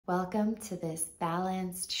Welcome to this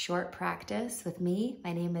balanced short practice with me.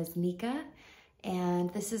 My name is Nika,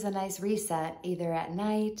 and this is a nice reset either at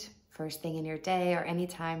night, first thing in your day, or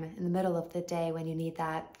anytime in the middle of the day when you need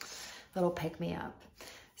that little pick-me-up.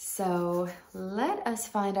 So let us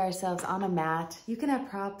find ourselves on a mat. You can have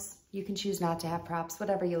props, you can choose not to have props,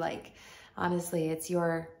 whatever you like. Honestly, it's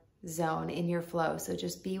your zone in your flow. So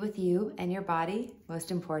just be with you and your body, most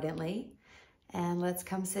importantly. And let's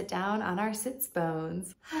come sit down on our sits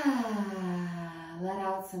bones. Let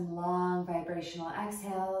out some long vibrational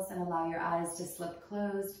exhales and allow your eyes to slip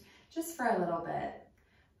closed just for a little bit.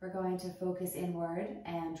 We're going to focus inward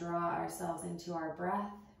and draw ourselves into our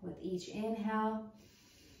breath with each inhale.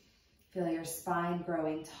 Feel your spine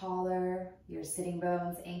growing taller, your sitting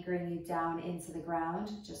bones anchoring you down into the ground,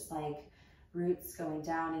 just like roots going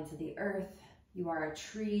down into the earth. You are a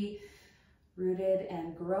tree, rooted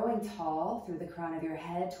and growing tall through the crown of your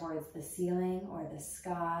head towards the ceiling or the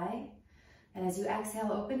sky. And as you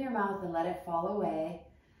exhale, open your mouth and let it fall away.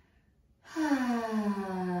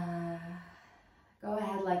 Go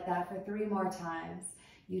ahead like that for 3 more times.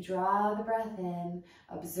 You draw the breath in,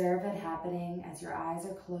 observe it happening as your eyes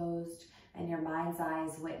are closed and your mind's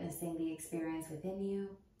eyes witnessing the experience within you.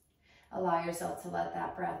 Allow yourself to let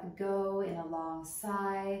that breath go in a long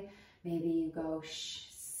sigh. Maybe you go shh,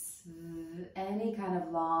 any kind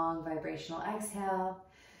of long vibrational exhale.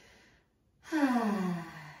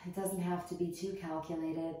 It doesn't have to be too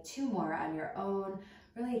calculated. 2 more on your own.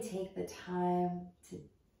 Really take the time to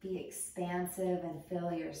be expansive and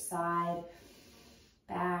fill your side,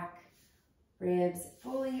 back, ribs,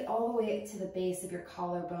 fully all the way to the base of your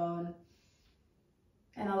collarbone.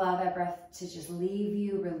 And allow that breath to just leave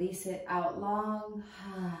you, release it out long,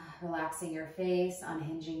 relaxing your face,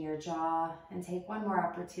 unhinging your jaw, and take 1 more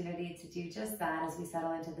opportunity to do just that as we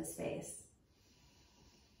settle into the space.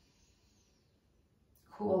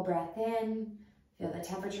 Cool breath in, feel the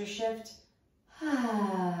temperature shift,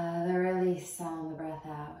 the release on the breath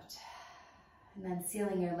out. And then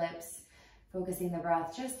sealing your lips, focusing the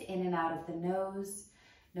breath just in and out of the nose,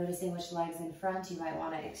 noticing which leg's in front. You might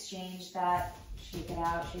want to exchange that. Shake it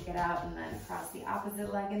out, and then cross the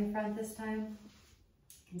opposite leg in front this time.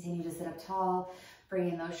 Continue to sit up tall,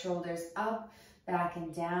 bringing those shoulders up, back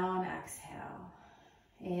and down. Exhale.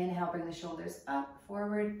 Inhale, bring the shoulders up,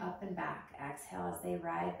 forward, up and back. Exhale as they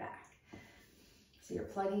ride back. So you're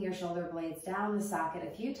plugging your shoulder blades down the socket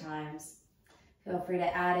a few times. Feel free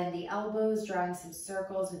to add in the elbows, drawing some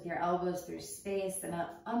circles with your elbows through space, then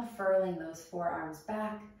unfurling those forearms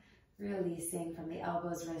back, releasing from the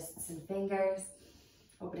elbows, wrists, and fingers,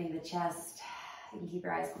 opening the chest. You can keep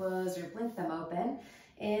your eyes closed or blink them open.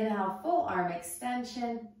 Inhale, full arm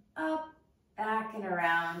extension, up, back, and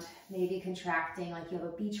around. Maybe contracting like you have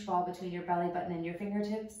a beach ball between your belly button and your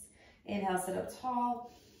fingertips. Inhale, sit up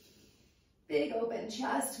tall. Big open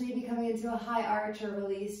chest, maybe coming into a high arch or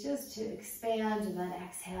release just to expand, and then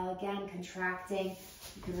exhale again, contracting.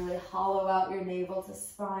 You can really hollow out your navel to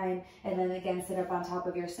spine, and then again sit up on top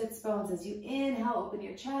of your sits bones as you inhale, open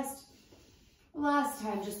your chest. Last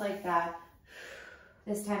time, just like that.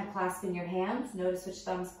 This time clasping your hands, notice which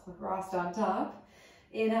thumbs crossed on top.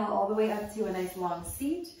 Inhale all the way up to a nice long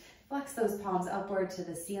seat. Flex those palms upward to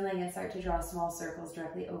the ceiling and start to draw small circles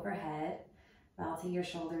directly overhead. Melting your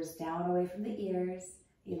shoulders down away from the ears,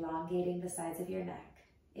 elongating the sides of your neck.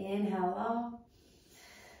 Inhale long,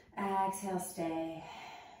 exhale, stay,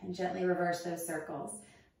 and gently reverse those circles.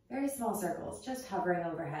 Very small circles, just hovering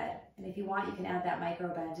overhead. And if you want, you can add that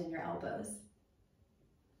micro bend in your elbows.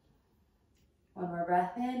 1 more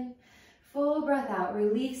breath in, full breath out,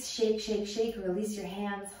 release, shake, shake, shake, release your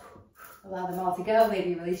hands, allow them all to go,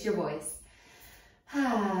 maybe release your voice.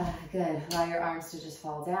 Good. Allow your arms to just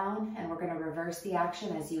fall down, and we're going to reverse the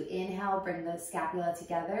action as you inhale, bring the scapula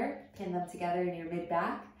together, pin them together in your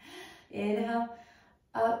mid-back. Inhale,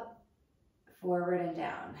 up, forward, and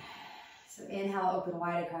down. So inhale, open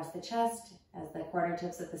wide across the chest as the corner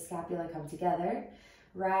tips of the scapula come together,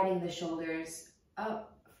 riding the shoulders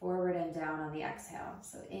up, forward, and down on the exhale.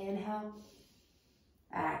 So inhale,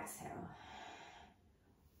 exhale.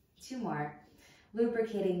 2 more.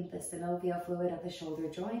 Lubricating the synovial fluid of the shoulder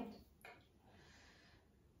joint.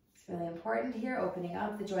 It's really important here, opening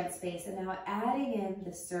up the joint space, and now adding in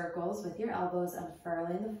the circles with your elbows,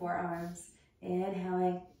 unfurling the forearms,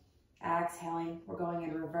 inhaling, exhaling. We're going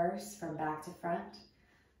in reverse from back to front,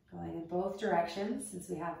 going in both directions since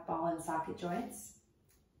we have ball and socket joints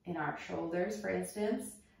in our shoulders, for instance,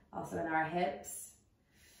 also in our hips.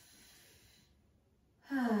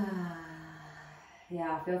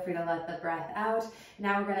 Yeah, feel free to let the breath out.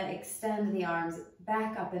 Now we're going to extend the arms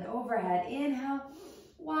back up and overhead. Inhale,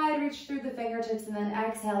 Wide reach through the fingertips, and then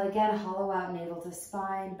exhale again, hollow out navel to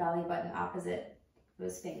spine, belly button opposite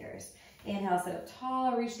those fingers. Inhale, sit up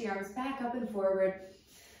tall, reach the arms back up and forward.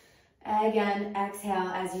 Again, exhale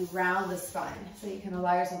as you round the spine. So you can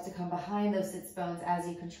allow yourself to come behind those sits bones as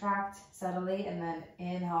you contract subtly, and then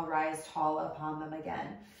inhale, rise tall upon them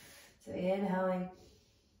again. So inhaling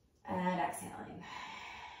and exhaling.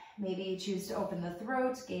 Maybe choose to open the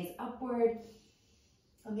throat, gaze upward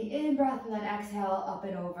on the in-breath, and then exhale up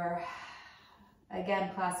and over.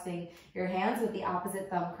 Again, clasping your hands with the opposite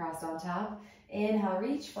thumb crossed on top. Inhale,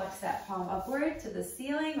 reach, flex that palm upward to the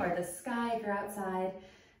ceiling or the sky if you're outside.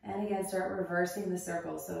 And again, start reversing the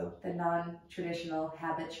circle. So the non-traditional,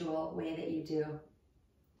 habitual way that you do.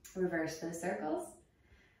 Reverse those circles.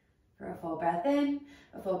 For a full breath in,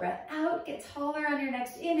 a full breath out. Get taller on your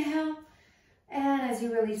next inhale. And as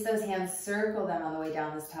you release those hands, circle them on the way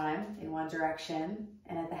down this time in one direction.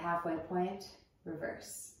 And at the halfway point,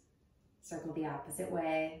 reverse. Circle the opposite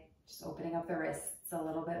way, just opening up the wrists a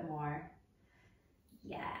little bit more.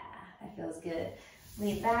 Yeah, that feels good.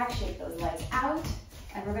 Lean back, shake those legs out,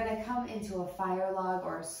 and we're gonna come into a fire log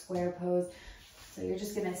or a square pose. So you're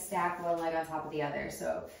just gonna stack one leg on top of the other.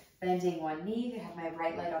 So bending one knee, I have my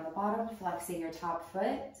right leg on the bottom, flexing your top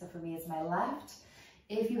foot. So for me, it's my left.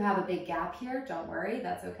 If you have a big gap here, don't worry,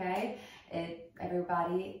 that's okay.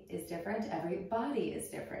 Everybody is different, every body is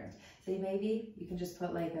different. So maybe you can just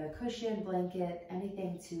put like a cushion, blanket,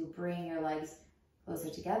 anything to bring your legs closer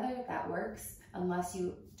together, that works. Unless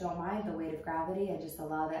you don't mind the weight of gravity and just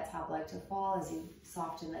allow that top leg to fall as you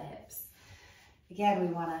soften the hips. Again,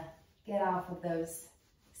 we wanna get off of those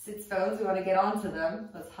sits bones, we wanna get onto them.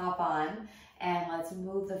 Let's hop on and let's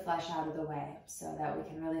move the flesh out of the way so that we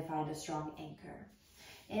can really find a strong anchor.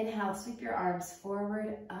 Inhale, sweep your arms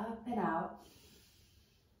forward, up and out.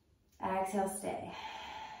 Exhale, stay.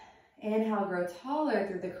 Inhale, grow taller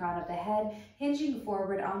through the crown of the head, hinging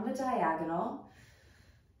forward on the diagonal.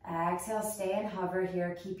 Exhale, stay and hover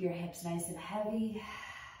here. Keep your hips nice and heavy.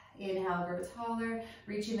 Inhale, grow taller,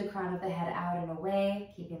 reaching the crown of the head out and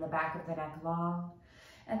away, keeping the back of the neck long.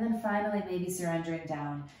 And then finally, maybe surrendering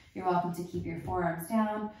down. You're welcome to keep your forearms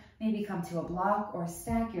down, maybe come to a block or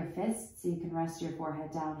stack your fists so you can rest your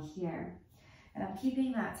forehead down here. And I'm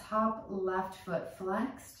keeping that top left foot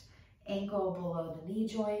flexed, ankle below the knee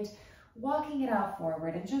joint, walking it out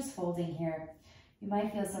forward and just folding here. You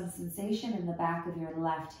might feel some sensation in the back of your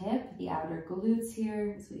left hip, the outer glutes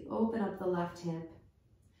here, as we open up the left hip.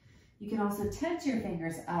 You can also tense your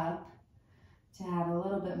fingers up to have a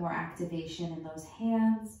little bit more activation in those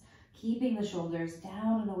hands, keeping the shoulders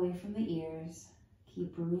down and away from the ears.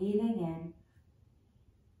 Keep breathing in,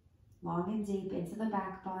 long and deep into the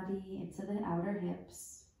back body, into the outer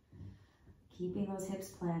hips, keeping those hips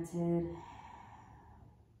planted.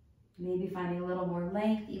 Maybe finding a little more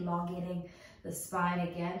length, elongating the spine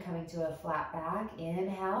again, coming to a flat back.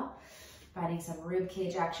 Inhale, finding some rib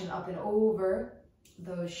cage action up and over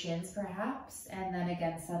those shins perhaps, and then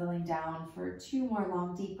again settling down for 2 more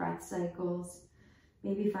long deep breath cycles.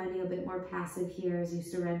 Maybe finding a bit more passive here as you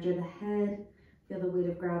surrender the head. Feel the weight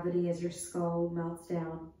of gravity as your skull melts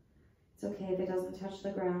down. It's okay if it doesn't touch the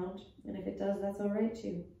ground, and if it does, that's all right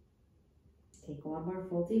too. Take 1 more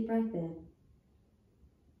full deep breath in.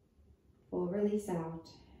 Full release out.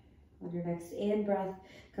 On your next in breath,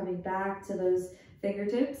 coming back to those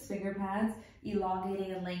fingertips, finger pads,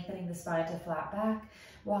 elongating and lengthening the spine to flat back.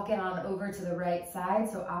 Walking on over to the right side,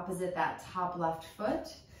 so opposite that top left foot.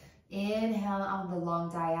 Inhale on the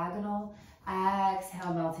long diagonal.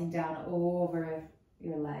 Exhale, melting down over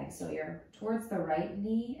your leg. So you're towards the right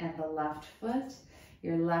knee and the left foot.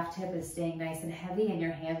 Your left hip is staying nice and heavy and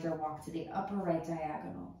your hands are walked to the upper right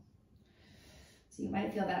diagonal. So you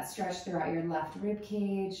might feel that stretch throughout your left rib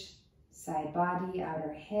cage, side body,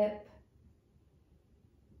 outer hip.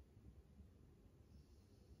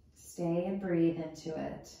 Stay and breathe into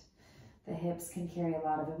it. The hips can carry a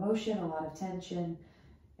lot of emotion, a lot of tension,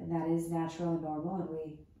 and that is natural and normal, and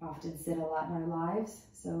we often sit a lot in our lives,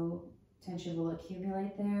 so tension will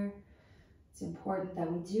accumulate there. It's important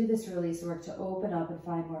that we do this release work to open up and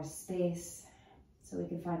find more space so we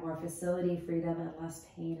can find more facility, freedom, and less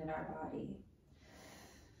pain in our body.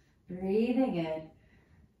 Breathing in,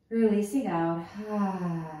 releasing out.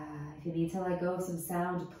 If you need to let go of some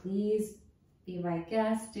sound, please be my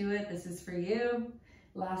guest. Do it. This is for you.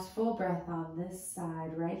 Last full breath on this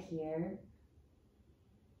side right here.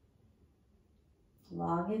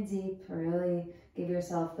 Long and deep. Really give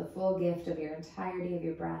yourself the full gift of your entirety of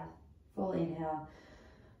your breath. Full inhale,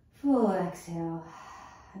 full exhale.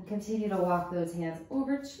 And continue to walk those hands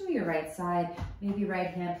over to your right side. Maybe right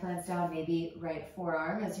hand plants down, maybe right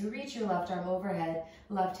forearm. As you reach your left arm overhead,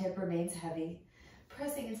 left hip remains heavy.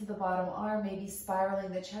 Pressing into the bottom arm, maybe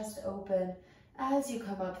spiraling the chest open as you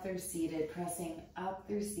come up through seated, pressing up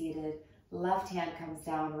through seated. Left hand comes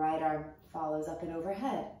down, right arm follows up and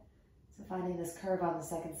overhead. So finding this curve on the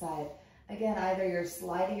second side. Again, either you're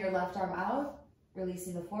sliding your left arm out,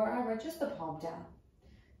 releasing the forearm, or just the palm down.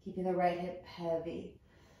 Keeping the right hip heavy.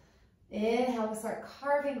 Inhale, start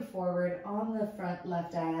carving forward on the front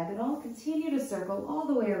left diagonal. Continue to circle all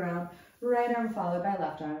the way around. Right arm followed by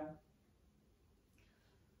left arm.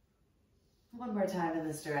 One more time in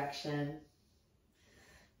this direction.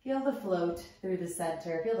 Feel the float through the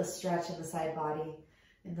center. Feel the stretch in the side body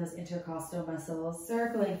in those intercostal muscles.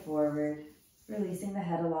 Circling forward, releasing the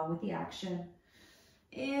head along with the action.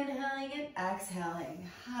 Inhaling and exhaling.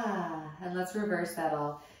 And let's reverse that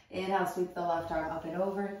all. Inhale, sweep the left arm up and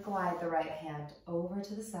over. Glide the right hand over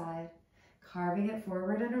to the side. Carving it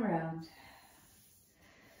forward and around.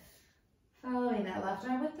 Following that left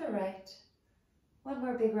arm with the right. One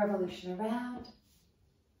more big revolution around.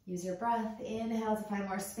 Use your breath. Inhale to find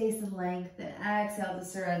more space and length. And exhale to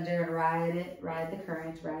surrender and ride it. Ride the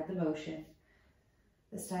current, ride the motion.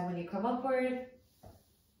 This time when you come upward,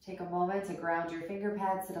 take a moment to ground your finger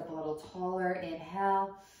pads. Sit up a little taller.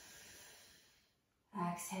 Inhale.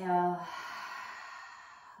 Exhale.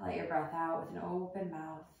 Let your breath out with an open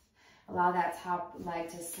mouth. Allow that top leg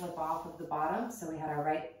to slip off of the bottom. So we had our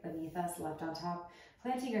right beneath us, left on top.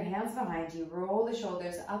 Planting your hands behind you, roll the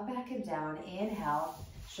shoulders up, back, and down. Inhale,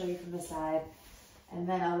 show you from the side. And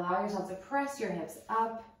then allow yourself to press your hips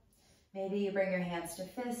up. Maybe you bring your hands to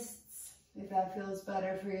fists, if that feels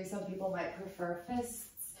better for you. Some people might prefer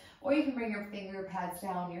fists. Or you can bring your finger pads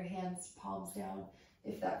down, your hands, palms down,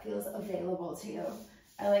 if that feels available to you.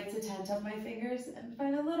 I like to tent up my fingers and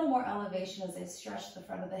find a little more elevation as I stretch the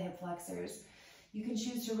front of the hip flexors. You can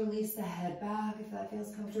choose to release the head back if that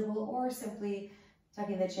feels comfortable, or simply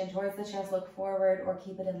tucking the chin towards the chest, look forward, or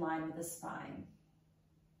keep it in line with the spine.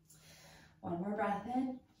 One more breath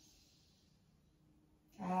in.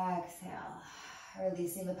 Exhale.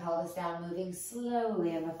 Releasing the pelvis down, moving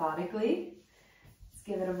slowly and methodically. Let's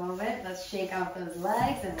give it a moment. Let's shake out those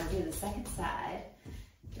legs and we'll do the second side.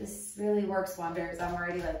 This really works wonders. I'm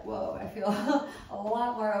already like, whoa, I feel a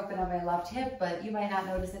lot more open on my left hip, but you might not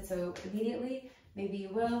notice it so immediately. Maybe you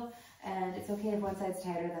will. And it's okay if one side's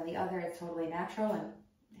tighter than the other. It's totally natural and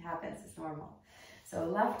it happens. It's normal. So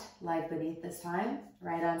left leg beneath this time,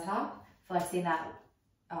 right on top, flexing that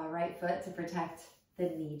right foot to protect the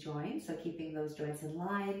knee joint. So keeping those joints in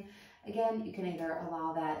line. Again, you can either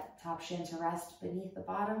allow that top shin to rest beneath the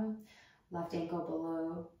bottom, left ankle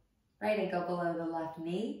below, right ankle below the left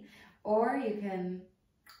knee, or you can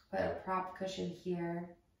put a prop cushion here,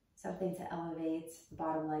 something to elevate the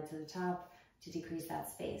bottom leg to the top to decrease that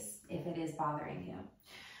space if it is bothering you.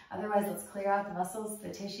 Otherwise, let's clear out the muscles, the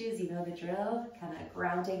tissues, you know the drill, kind of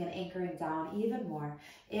grounding and anchoring down even more.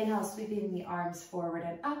 Inhale, sweeping the arms forward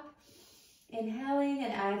and up. Inhaling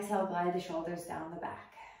and exhale, glide the shoulders down the back.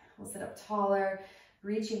 We'll sit up taller,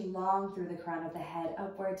 reaching long through the crown of the head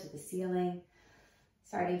upward to the ceiling.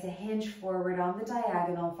 Starting to hinge forward on the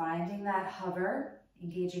diagonal, finding that hover,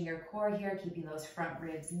 engaging your core here, keeping those front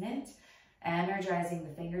ribs knit, energizing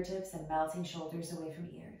the fingertips and melting shoulders away from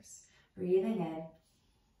ears. Breathing in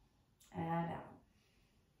and out.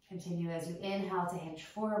 Continue as you inhale to hinge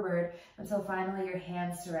forward until finally your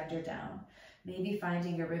hands surrender down. Maybe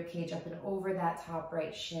finding your rib cage up and over that top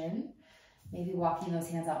right shin. Maybe walking those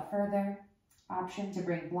hands out further. Option to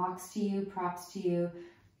bring blocks to you, props to you,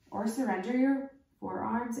 or surrender your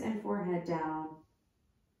forearms and forehead down.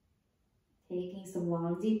 Taking some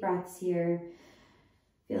long, deep breaths here.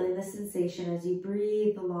 Feeling the sensation as you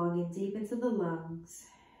breathe long and deep into the lungs,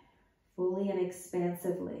 fully and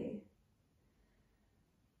expansively.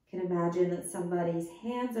 You can imagine that somebody's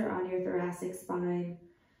hands are on your thoracic spine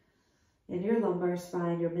and your lumbar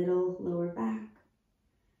spine, your middle, lower back.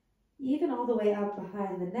 Even all the way up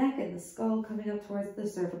behind the neck and the skull, coming up towards the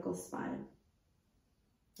cervical spine.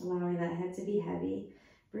 Allowing that head to be heavy.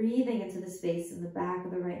 Breathing into the space in the back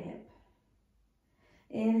of the right hip.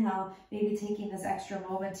 Inhale, maybe taking this extra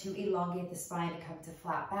moment to elongate the spine and come to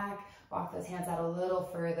flat back. Walk those hands out a little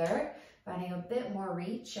further, finding a bit more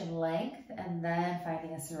reach and length, and then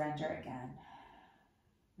finding a surrender again.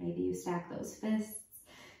 Maybe you stack those fists,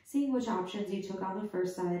 seeing which options you took on the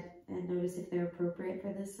first side, and notice if they're appropriate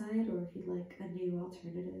for this side or if you'd like a new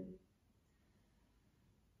alternative.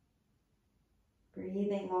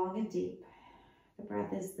 Breathing long and deep. The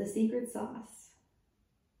breath is the secret sauce.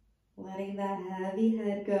 Letting that heavy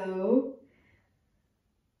head go.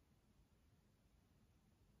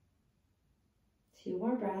 2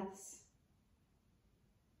 more breaths.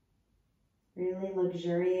 Really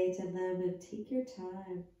luxuriate in them and take your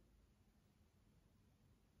time.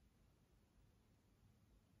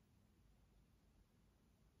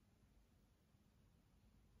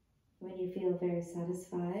 When you feel very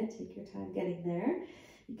satisfied, take your time getting there.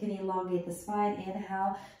 You can elongate the spine.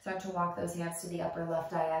 Inhale, start to walk those hands to the upper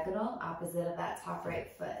left diagonal, opposite of that top right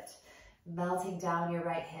foot. Melting down your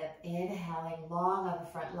right hip. Inhaling long on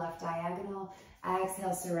the front left diagonal.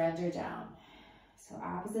 Exhale, surrender down. So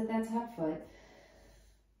opposite that top foot.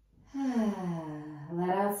 Let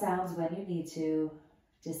out sounds when you need to.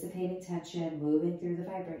 Dissipating tension, moving through the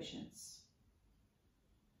vibrations.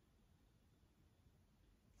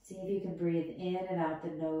 See if you can breathe in and out the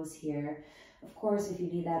nose here. Of course, if you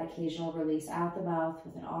need that occasional release out the mouth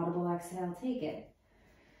with an audible exhale, take it.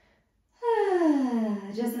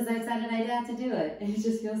 Just as I said and I had to do it. It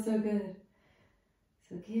just feels so good.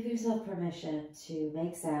 So give yourself permission to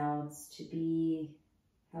make sounds, to be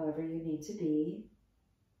however you need to be.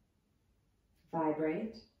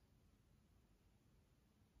 Vibrate.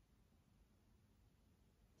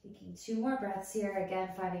 Taking 2 more breaths here. Again,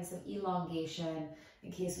 finding some elongation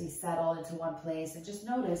in case we settle into one place. And just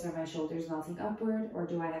notice, are my shoulders melting upward, or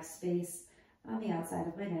do I have space on the outside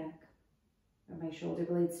of my neck? Are my shoulder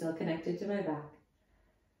blades still connected to my back?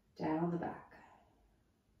 Down the back.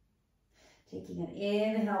 Taking an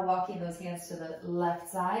inhale, walking those hands to the left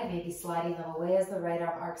side, maybe sliding them away as the right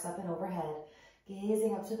arm arcs up and overhead.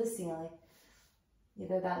 Gazing up to the ceiling.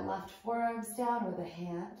 Either that left forearm's down or the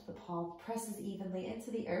hand, the palm presses evenly into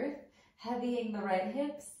the earth, heavying the right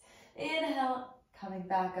hips. Inhale, coming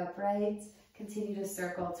back upright. Continue to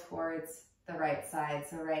circle towards the right side.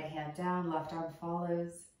 So right hand down, left arm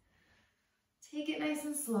follows. Take it nice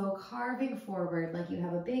and slow, carving forward like you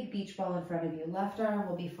have a big beach ball in front of you. Left arm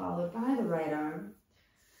will be followed by the right arm.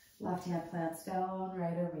 Left hand plants down,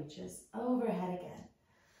 right arm reaches overhead again.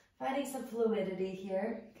 Finding some fluidity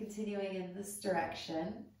here, continuing in this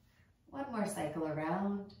direction. One more cycle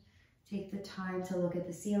around. Take the time to look at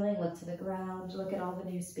the ceiling, look to the ground, look at all the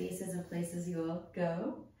new spaces and places you will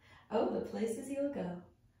go. Oh, the places you'll go.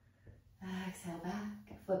 Exhale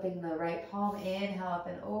back, flipping the right palm, inhale up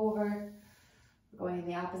and over. Going in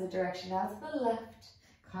the opposite direction now to the left,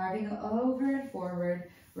 carving over and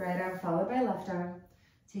forward, right arm followed by left arm.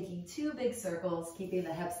 Taking 2 big circles, keeping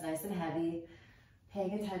the hips nice and heavy.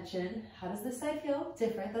 Paying attention, how does this side feel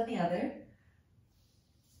different than the other?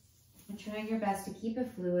 And trying your best to keep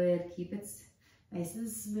it fluid, keep it nice and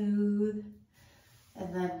smooth.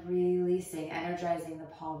 And then releasing, energizing the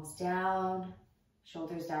palms down,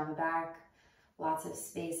 shoulders down the back. Lots of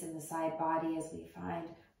space in the side body as we find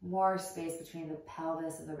more space between the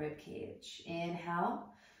pelvis and the rib cage. Inhale,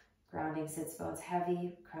 grounding sits bones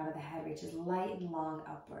heavy, crown of the head reaches light and long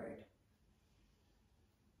upward.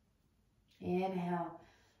 Inhale,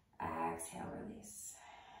 exhale, release.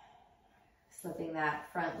 Slipping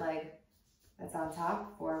that front leg that's on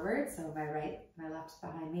top forward. So my left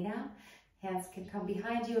behind me now. Hands can come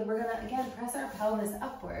behind you, and we're gonna, again, press our pelvis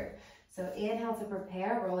upward. So inhale to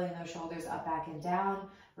prepare, rolling those shoulders up, back, and down,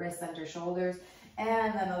 wrists under shoulders,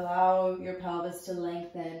 and then allow your pelvis to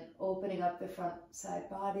lengthen, opening up the front side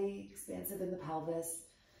body, expansive in the pelvis.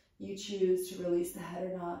 You choose to release the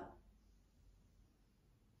head or not.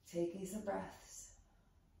 Taking some breaths.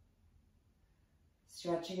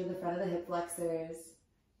 Stretching in the front of the hip flexors.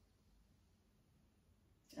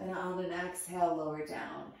 And on an exhale, lower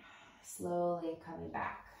down. Slowly coming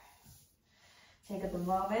back. Take up a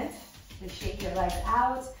moment to shake your legs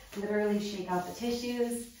out. Literally shake out the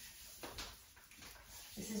tissues.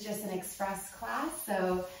 This is just an express class,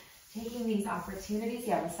 so taking these opportunities,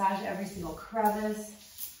 massage every single crevice.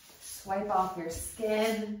 Swipe off your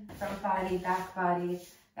skin, front body, back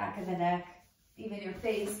of the neck, even your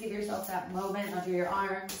face. Give yourself that moment under your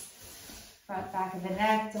arms, front, back of the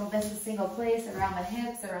neck. Don't miss a single place around the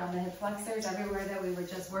hips, around the hip flexors, everywhere that we were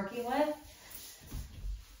just working with.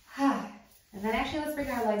 And then actually let's bring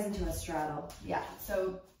our legs into a straddle.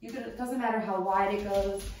 So it doesn't matter how wide it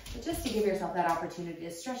goes, but just to give yourself that opportunity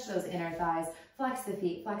to stretch those inner thighs, flex the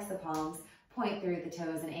feet, flex the palms, point through the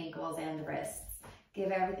toes and ankles and the wrists.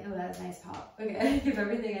 Give everything, oh, that's a nice pop. Okay, give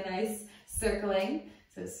everything a nice circling.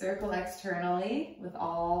 So circle externally with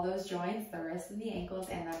all those joints, the wrists and the ankles,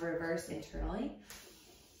 and then reverse internally.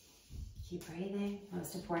 Keep breathing.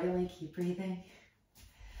 Most importantly, keep breathing.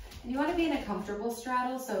 And you want to be in a comfortable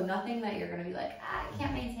straddle, so nothing that you're going to be like, I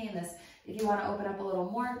can't maintain this. If you want to open up a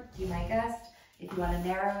little more, be my guest. If you want to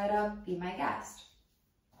narrow it up, be my guest.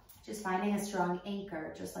 Just finding a strong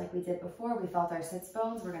anchor, just like we did before. We felt our sits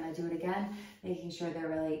bones. We're going to do it again, making sure they're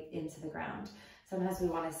really into the ground. Sometimes we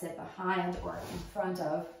want to sit behind or in front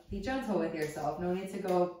of. Be gentle with yourself. No need to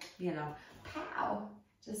go, you know, pow.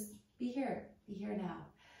 Just be here now.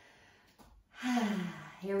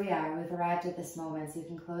 Here we are. We've arrived at this moment. So you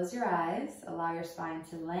can close your eyes. Allow your spine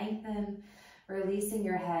to lengthen, releasing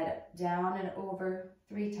your head down and over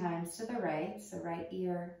 3 times to the right. So right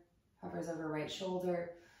ear hovers over right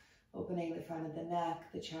shoulder, opening the front of the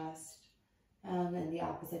neck, the chest, and in the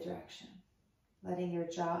opposite direction. Letting your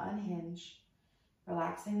jaw unhinge,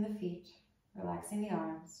 relaxing the feet, relaxing the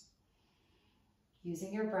arms,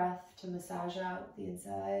 using your breath to massage out the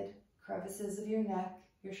inside crevices of your neck,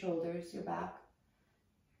 your shoulders, your back.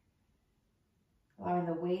 Allowing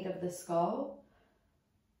the weight of the skull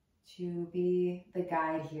to be the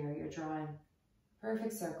guide here. You're drawing a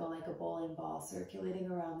perfect circle like a bowling ball circulating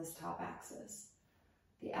around this top axis.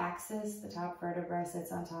 The axis, the top vertebra,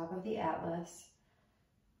 sits on top of the atlas,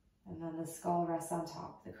 and then the skull rests on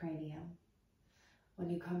top, the cranium. When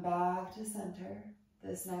you come back to center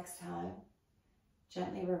this next time,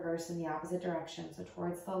 gently reverse in the opposite direction, so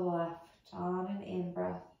towards the left, on an in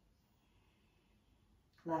breath.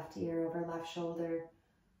 Left ear over left shoulder,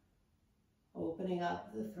 opening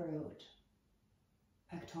up the throat,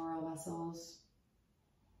 pectoral muscles,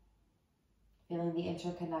 feeling the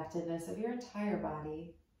interconnectedness of your entire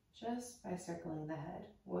body just by circling the head.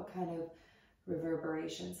 What kind of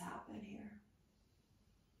reverberations happen here?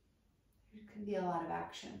 There can be a lot of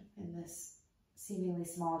action in this seemingly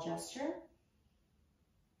small gesture.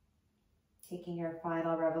 Taking your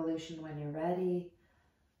final revolution when you're ready.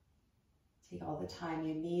 Take all the time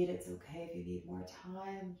you need. It's okay if you need more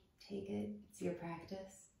time. Take it. It's your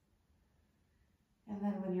practice. And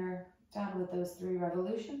then when you're done with those 3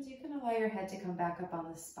 revolutions, you can allow your head to come back up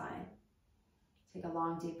on the spine. Take a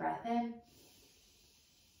long, deep breath in.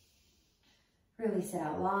 Release it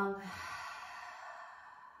out long.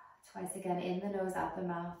 Twice again, in the nose, out the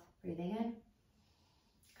mouth. Breathing in.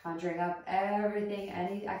 Conjuring up everything,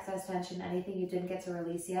 any excess tension, anything you didn't get to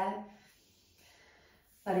release yet.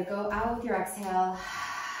 Let it go out with your exhale.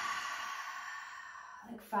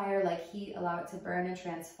 Like fire, like heat, allow it to burn and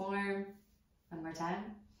transform. One more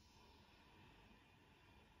time.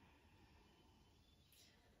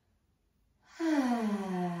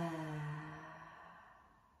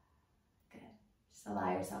 Good. Just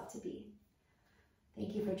allow yourself to be.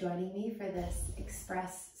 Thank you for joining me for this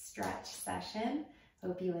express stretch session.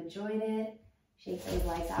 Hope you enjoyed it. Shake those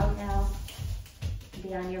legs out now.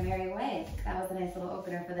 Be on your merry way. That was a nice little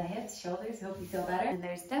opener for the hips, shoulders. Hope you feel better. And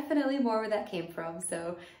there's definitely more where that came from.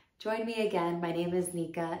 So join me again. My name is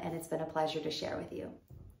Nika, and it's been a pleasure to share with you.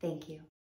 Thank you.